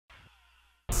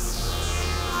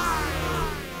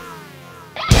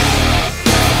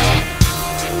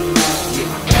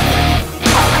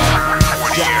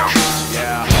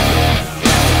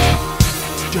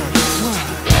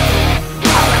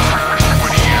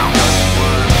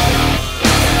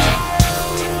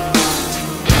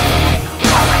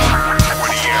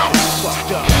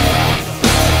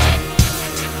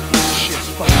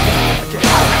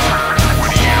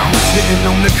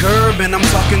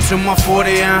to my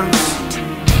 40 ounce.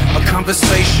 A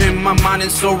conversation, my mind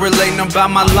is so relating about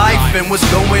my life and what's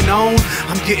going on.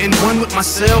 I'm getting one with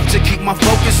myself to keep my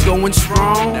focus going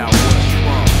strong. I'm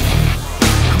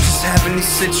just having these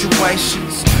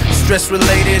situations, stress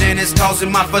related, and it's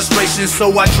causing my frustration.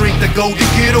 So I drink to go to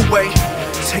get away,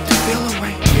 take the feel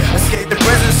away, escape the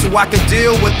present so I can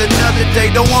deal with another day.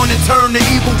 Don't wanna turn to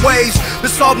evil ways to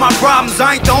solve my problems.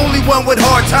 I ain't the only one with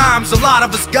hard times, a lot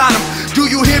of us got them. Do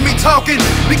you hear me talking?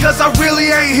 Because I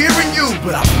really ain't hearing you,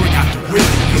 but I bring out the really.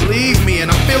 Believe me,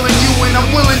 and I'm feeling you, and I'm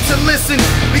willing to listen,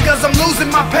 because I'm losing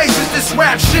my patience. This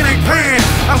rap shit ain't paying.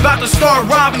 I'm about to start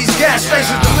robbing these gas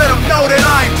stations to let them know that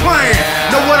I ain't playing.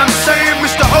 Know what I'm saying,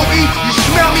 Mr. OE? You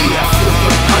smell me?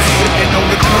 I'm sitting on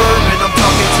the curb and I'm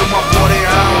talking to my 40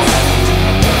 ounce.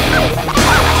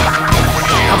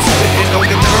 I'm sitting on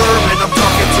the curb and I'm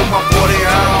talking to my 40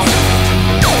 ounce.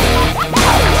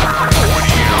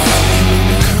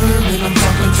 I'm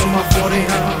talking to my 40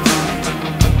 ounce.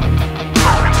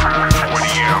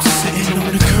 I'm sitting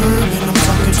on the curb and I'm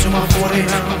talking to my 40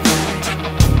 ounce.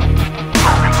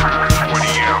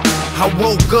 I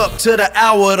woke up to the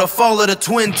hour of the fall of the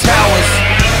Twin Towers.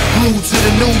 Glued to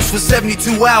the news for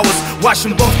 72 hours,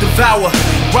 watching both devour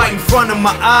right in front of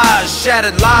my eyes,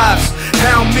 shattered lives.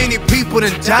 How many people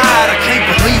done died? I can't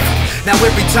believe it. Now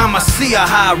every time I see a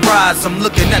high rise, I'm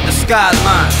looking at the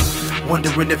skyline,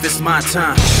 wondering if it's my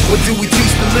time. What do we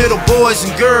teach the little boys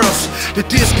and girls? That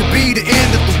this could be the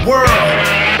end of the world.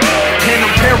 And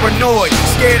I'm paranoid,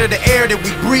 scared of the air that we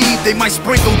breathe. They might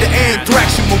sprinkle the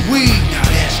anthrax in my weed.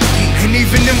 And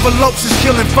even envelopes is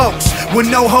killing folks with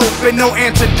no hope and no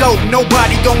antidote.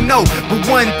 Nobody gon' know, but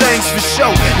one thing's for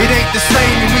sure, it ain't the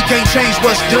same and we can't change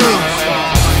what's done.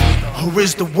 Or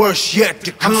is the worst yet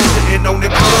to come? I'm sitting on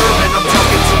the curb and I'm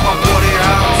talking to my 40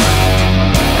 ounce.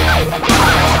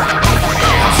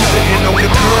 I'm sitting on the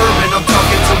curb and I'm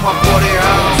talking to my 40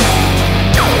 ounce.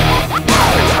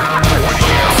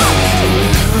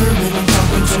 I'm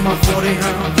talking to my 40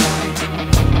 ounce.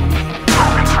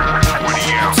 Sitting on the curb and I'm talking to my 40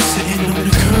 ounce. Sitting on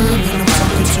the curb and I'm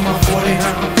talking to my 40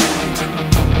 ounce.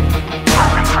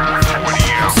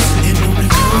 Sitting on the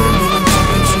curb and I'm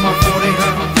talking to my 40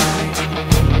 ounce.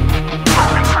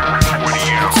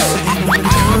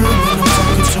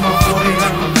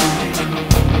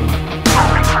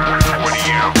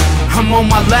 I'm on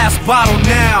my last bottle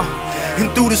now, and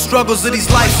through the struggles of these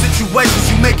life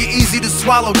situations, you make it easy to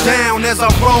swallow down as I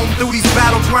roam through these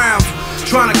battlegrounds.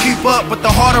 Trying to keep up, but the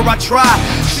harder I try,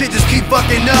 shit just keep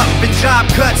fucking up. And job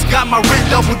cuts got my rent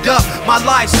doubled up. My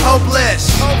life's hopeless.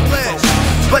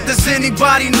 But does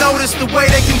anybody notice the way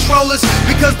they control us?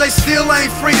 Because they still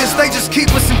ain't free us, they just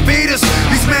keep us and feed us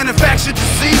these manufactured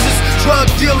diseases, drug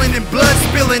dealing and blood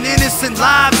spilling, innocent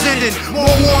lives ending,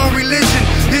 more war on religion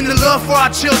than the love for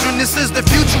our children. This is the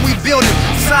future we building.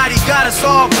 Society got us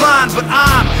all blind, but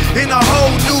I'm in a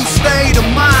whole new state of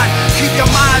mind. Keep your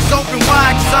eyes open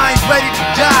wide, cause I ain't ready to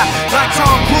die. Like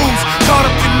Tom Cruise, caught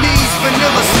up in these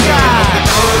vanilla skies. I'm on the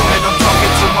curb and I'm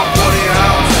talking to my 40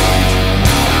 ounce.